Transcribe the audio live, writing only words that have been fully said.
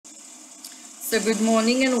So good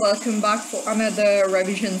morning and welcome back for another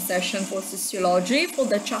revision session for sociology for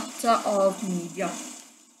the chapter of media.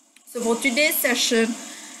 So for today's session,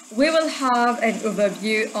 we will have an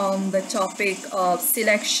overview on the topic of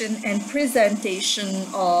selection and presentation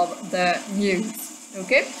of the news.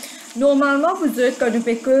 Okay? Normalement, vous êtes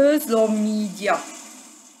connus dans media.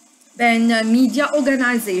 Media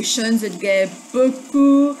organizations get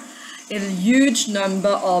a huge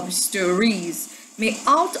number of stories. Mais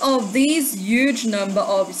out of these huge number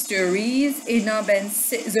of stories, il y a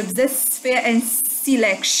une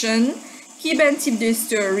selection qui ben type de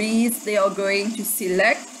stories they are going to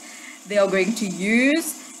select, they are going to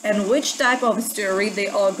use, and which type of story they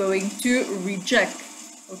are going to reject.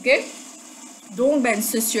 Ok? Donc, ben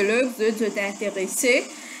sociologue vous êtes intéressé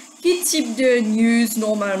quel type de news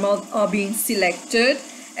normalement are being selected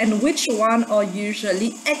and which one are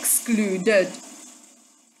usually excluded.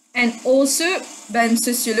 And also, ben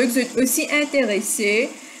sociologue vous êtes aussi intéressé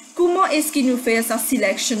comment est-ce qu'il nous fait sa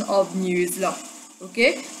selection of news là,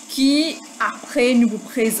 ok? Qui après nous vous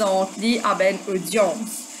présente à ben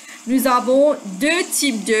audience. Nous avons deux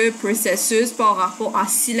types de processus par rapport à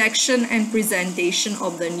selection and presentation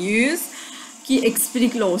of the news qui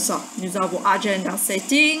expliquent là ça. Nous avons agenda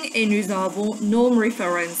setting et nous avons norm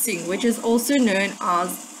referencing, which is also known as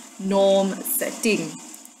norm setting.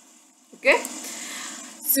 Okay?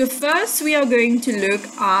 So first we are going to look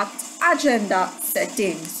at agenda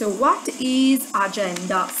setting. So what is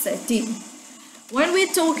agenda setting? When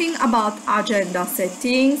we're talking about agenda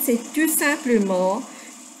setting, c'est tout simplement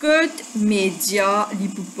que media li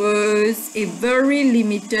propose a very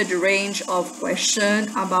limited range of questions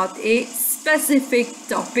about a specific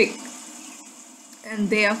topic. And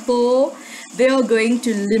therefore, they are going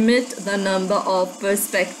to limit the number of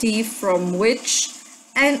perspectives from which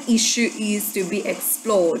an issue is to be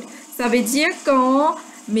explored. Ça veut dire quand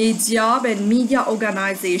media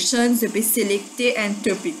organizations peuvent selecter un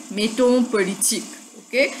topic, mettons politique,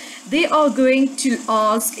 okay? They are going to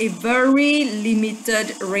ask a very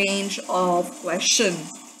limited range of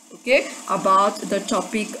questions, okay, about the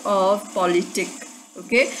topic of politics,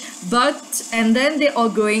 okay? And then they are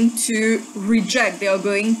going to reject, they are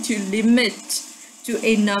going to limit to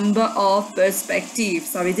a number of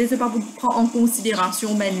perspectives. Ça veut dire que c'est pas pour prendre en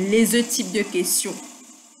considération les autres types de questions.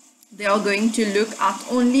 They are going to look at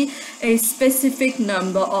only a specific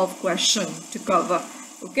number of questions to cover.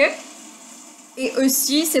 OK? Et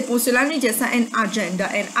aussi, c'est pour cela que nous disons ça un agenda.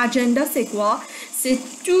 Un agenda, c'est quoi? C'est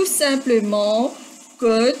tout simplement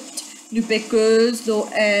que nous pécons dans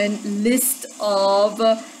une list of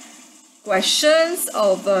questions,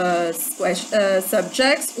 of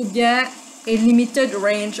subjects, ou bien a limited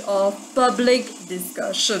range of public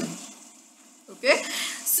discussion. Okay,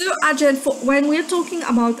 so when we're talking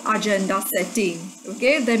about agenda setting,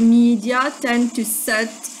 okay, the media tend to set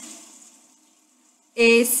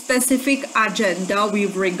a specific agenda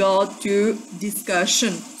with regard to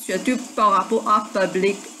discussion, surtout par rapport à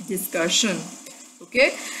public discussion.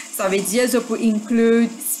 Okay, ça veut dire ça peut include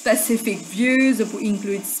specific views, ça peut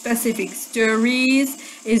include specific stories,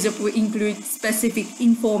 et ça peut include specific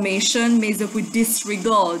information, mais ça peut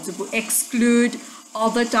disregard, ça peut exclude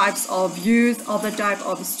other types of views, other type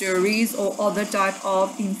of stories, or other type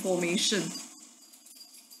of information.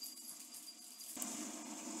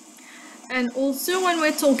 And also when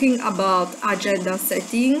we're talking about agenda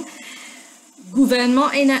setting,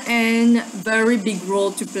 government has a very big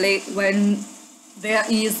role to play when there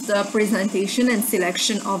is the presentation and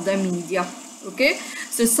selection of the media. Okay,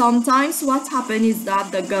 so sometimes what happens is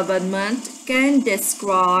that the government can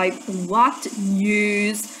describe what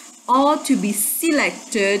news are to be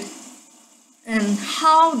selected and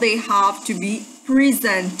how they have to be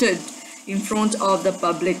presented in front of the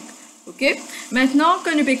public. Okay, maintenant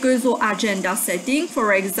que nous faisons agenda setting,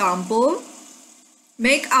 for example,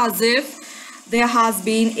 make as if there has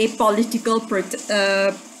been a political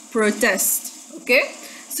protest. Okay,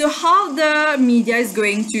 so how the media is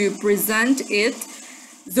going to present it,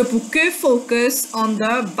 they could focus on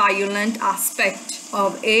the violent aspect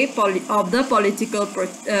of the political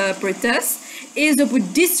protest, et they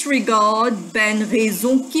would disregard ben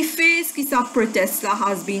raison qui fait ce que sa protest là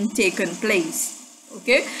has been taken place.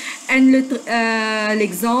 Okay, and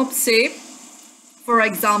l'exemple c'est, for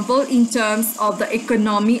example, in terms of the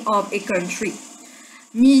economy of a country,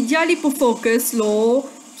 media li pour focus lo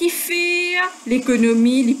qui fait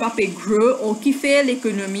l'économie li pas grow ou qui fait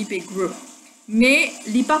l'économie peut grow, mais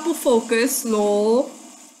li pas pour focus lo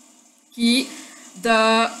qui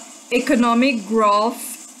the economic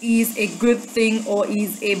growth is a good thing or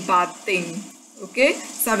is a bad thing. Ok,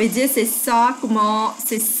 ça veut dire c'est ça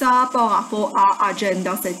par rapport à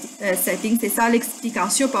agenda setting, c'est ça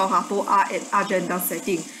l'explication par rapport à agenda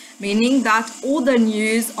setting, meaning that all the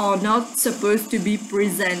news are not supposed to be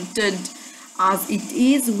presented as it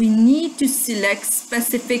is. We need to select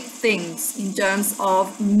specific things in terms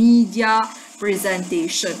of media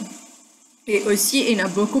presentation. Et aussi, il y a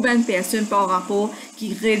beaucoup de personnes par rapport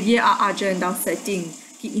qui relient à agenda setting,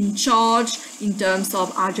 qui in charge in terms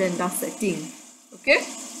of agenda setting. Okay,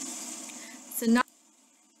 so now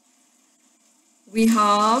we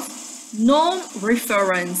have norm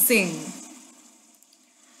referencing.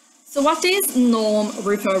 So what is norm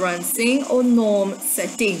referencing or norm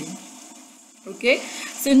setting? Okay,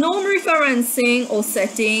 so norm referencing or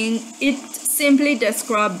setting, it simply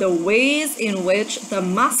describes the ways in which the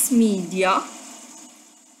mass media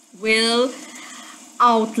will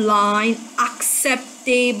outline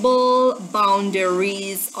acceptable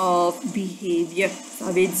boundaries of behavior.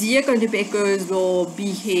 Ça veut dire que because of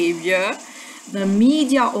behavior, the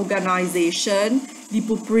media organization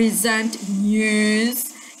will present news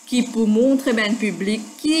qui pour montrer ben public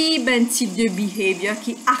qui ben type de behavior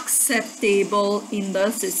qui acceptable in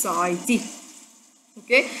the society.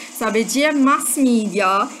 Okay? Ça veut dire mass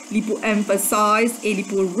media li pour emphasize et li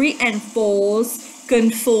pour reinforce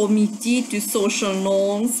conformity to social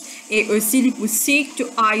norms et aussi li pour seek to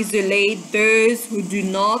isolate those who do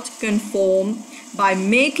not conform by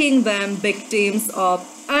making them victims of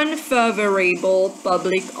unfavorable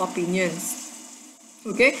public opinions.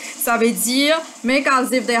 Okay, ça veut dire make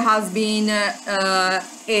as if there has been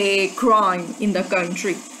a crime in the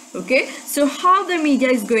country. Okay, so how the media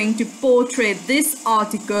is going to portray this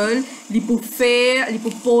article, li pour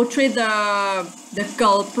portray the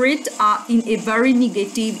culprit in a very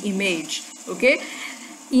negative image. Okay,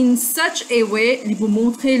 in such a way, li pour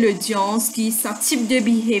montrer l'audience qui ce type de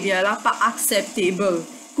behavior là pas acceptable.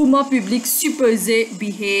 Comment public supposé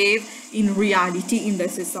behave in reality in the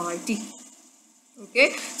society.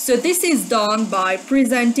 Okay, so this is done by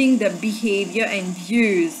presenting the behavior and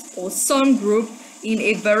views of some group in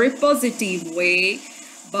a very positive way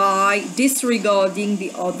by disregarding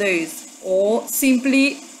the others or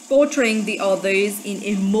simply portraying the others in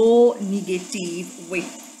a more negative way.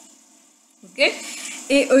 Okay,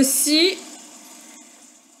 et aussi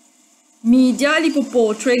media li pour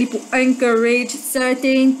portray, li pour encourage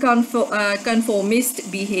certain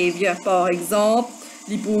conformist behavior. Par exemple,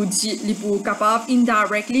 li pour capable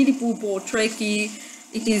indirectly li pour portray ki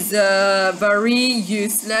it is very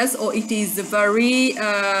useless or it is very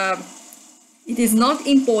it is not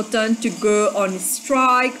important to go on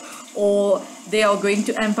strike, or they are going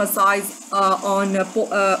to emphasize on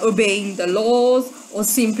obeying the laws, or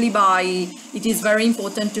simply by it is very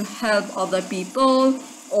important to help other people,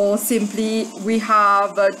 or simply we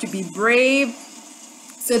have to be brave.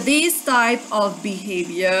 So this type of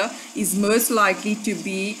behavior is most likely to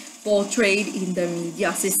be portrayed in the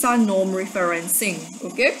media. C'est ça norm referencing,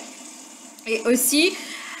 okay? Et aussi,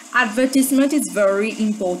 advertisement is very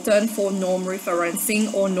important for norm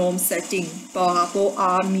referencing or norm setting par rapport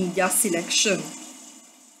à media selection.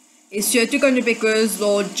 Et surtout quand because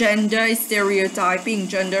the gender is stereotyping,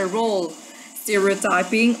 gender role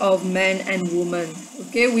stereotyping of men and women.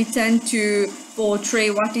 Okay, we tend to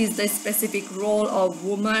portray what is the specific role of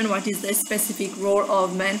women, what is the specific role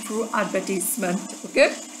of men through advertisement.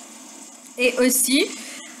 Okay, et aussi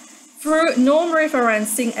through norm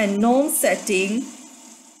referencing and norm setting,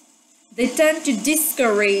 they tend to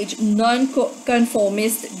discourage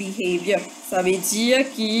non-conformist behavior. Ça veut dire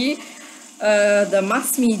que the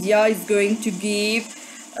mass media is going to give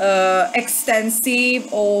extensive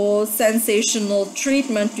or sensational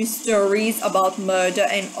treatment to stories about murder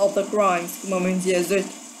and other crimes, comme on disait.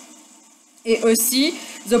 Et aussi,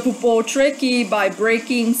 the portray qui by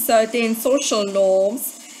breaking certain social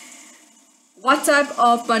norms, what type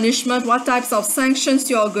of punishment, what types of sanctions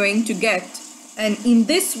you are going to get. And in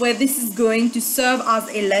this way, this is going to serve as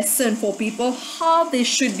a lesson for people how they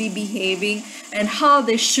should be behaving and how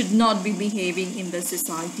they should not be behaving in the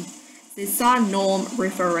society. C'est ça norm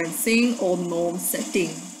referencing or norm setting.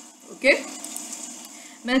 OK?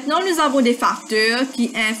 Maintenant, nous avons des facteurs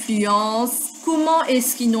qui influencent comment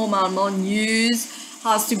est-ce que normalement news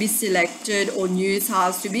has to be selected or news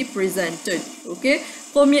has to be presented. OK?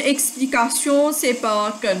 Première explication, c'est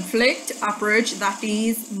par conflict approach, that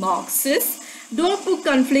is Marxist. Donc, pour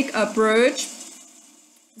conflict approach,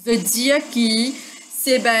 je dire que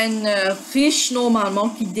c'est ben riche normalement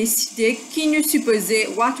qui décide qui nous supposait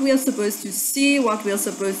what we are supposed to see, what we are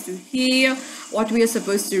supposed to hear, what we are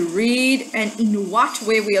supposed to read, and in what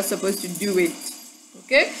way we are supposed to do it.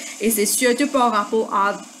 Ok? Et c'est surtout par rapport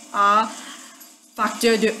à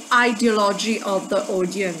facteur de ideology of the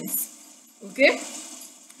audience. OK?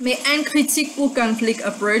 Mais un critique pour conflict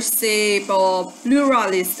approach, c'est pour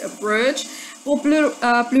pluralist approach. Pour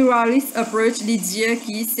pluralist approach, l'idée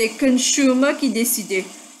qui c'est consumer qui décide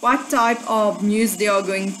what type of news they are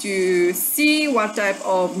going to see, what type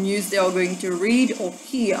of news they are going to read or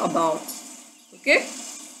hear about. OK?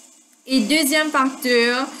 Et deuxième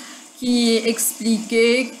facteur qui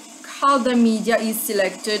expliquait how the media is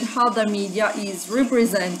selected, how the media is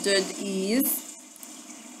represented is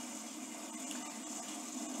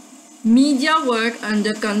media work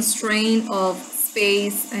under constraint of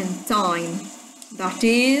space and time. That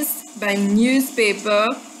is, ben newspaper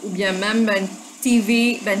ou bien même ben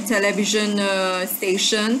TV, ben television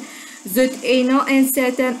station, that ayant a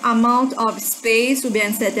certain amount of space ou bien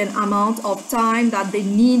a certain amount of time that they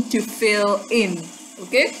need to fill in.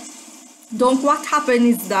 Okay? Donc, what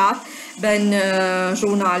happens is that ben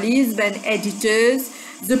journalistes, ben editors,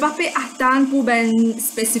 ne pas attendre pour ben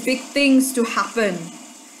specific things to happen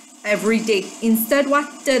every day. Instead,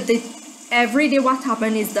 every day what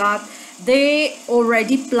happens is that they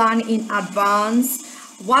already plan in advance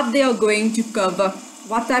what they are going to cover,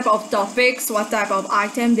 what type of topics, what type of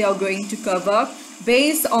item they are going to cover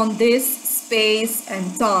based on this space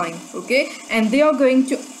and time. Okay, and they are going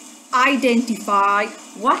to identify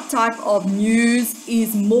what type of news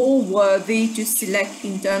is more worthy to select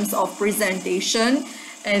in terms of presentation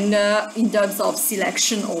and in terms of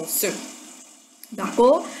selection also.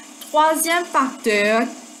 D'accord? Troisième facteur,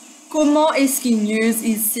 comment est-ce que news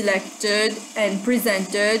is selected and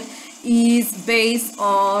presented is based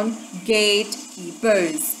on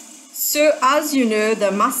gatekeepers. So as you know,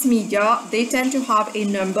 the mass media, they tend to have a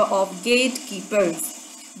number of gatekeepers.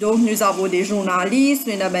 Donc, nous avons des journalistes,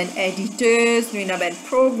 nous avons des éditeurs, nous avons des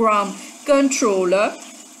program controllers.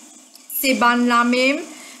 C'est là même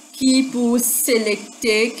qui pour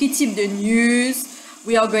sélecter quel type de news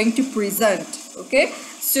we are going to present. Okay?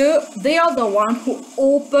 So, they are the ones who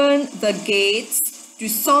open the gates to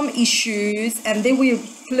some issues and they will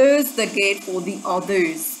close the gate for the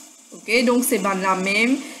others. Okay? Donc, c'est là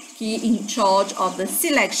même qui est in charge of the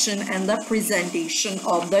selection and the presentation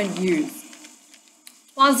of the news.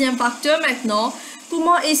 Troisième facteur maintenant,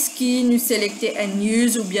 comment est-ce que nous sélectons une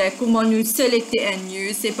news ou bien comment nous sélectons une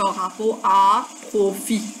news, c'est par rapport à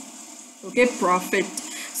profit. Okay, profit.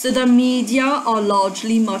 So the media are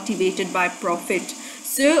largely motivated by profit.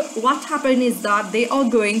 So what happens is that they are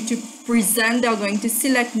going to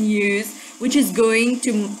select news which is going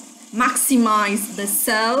to maximize the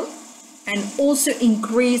sale and also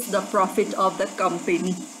increase the profit of the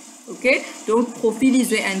company. Okay, donc profit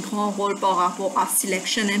joue un grand rôle par rapport à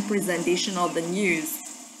selection and presentation of the news.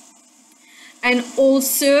 And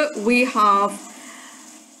also we have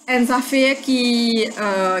une affaire qui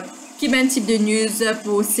ben type de news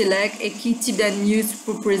pour select et qui type de news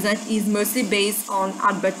pour present is mostly based on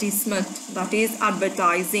advertisement, that is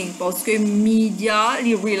advertising, parce que media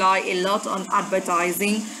rely a lot on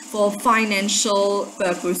advertising for financial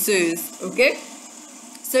purposes. Okay,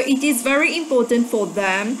 so it is very important for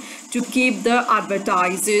them to keep the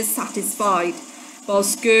advertisers satisfied,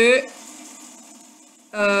 parce que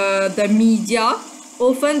the media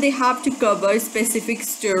often they have to cover specific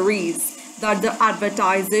stories that the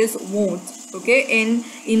advertisers want, okay,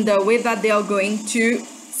 in the way that they are going to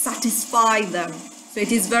satisfy them. So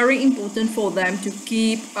it is very important for them to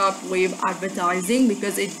keep up with advertising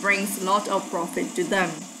because it brings a lot of profit to them.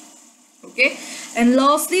 Okay, and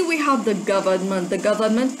lastly we have the government. The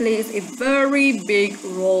government plays a very big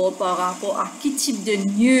role par rapport à quel type de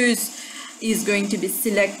news is going to be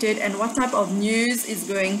selected and what type of news is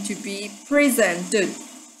going to be presented.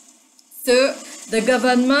 So the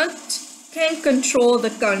government can control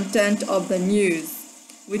the content of the news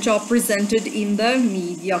which are presented in the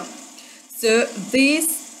media. So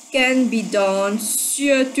this can be done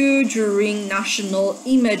surtout during national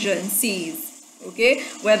emergencies. Okay,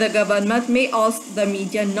 where the government may ask the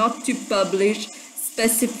media not to publish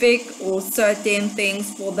specific or certain things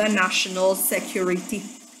for the national security.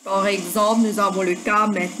 Par exemple, nous avons le cas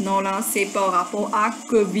maintenant là, c'est par rapport à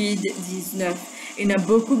COVID-19. Il y a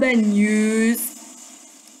beaucoup de news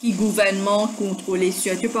qui gouvernement contrôle,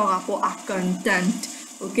 surtout par rapport à content.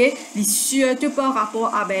 Okay, surtout par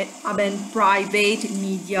rapport à ben private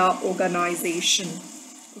media organization.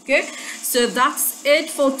 Okay, so that's it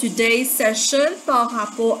for today's session par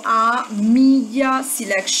rapport à media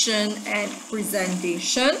selection and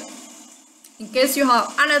presentation. In case you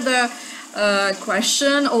have another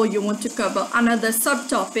question or you want to cover another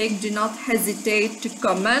subtopic, do not hesitate to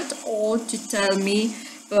comment or to tell me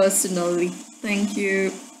personally. Thank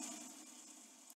you.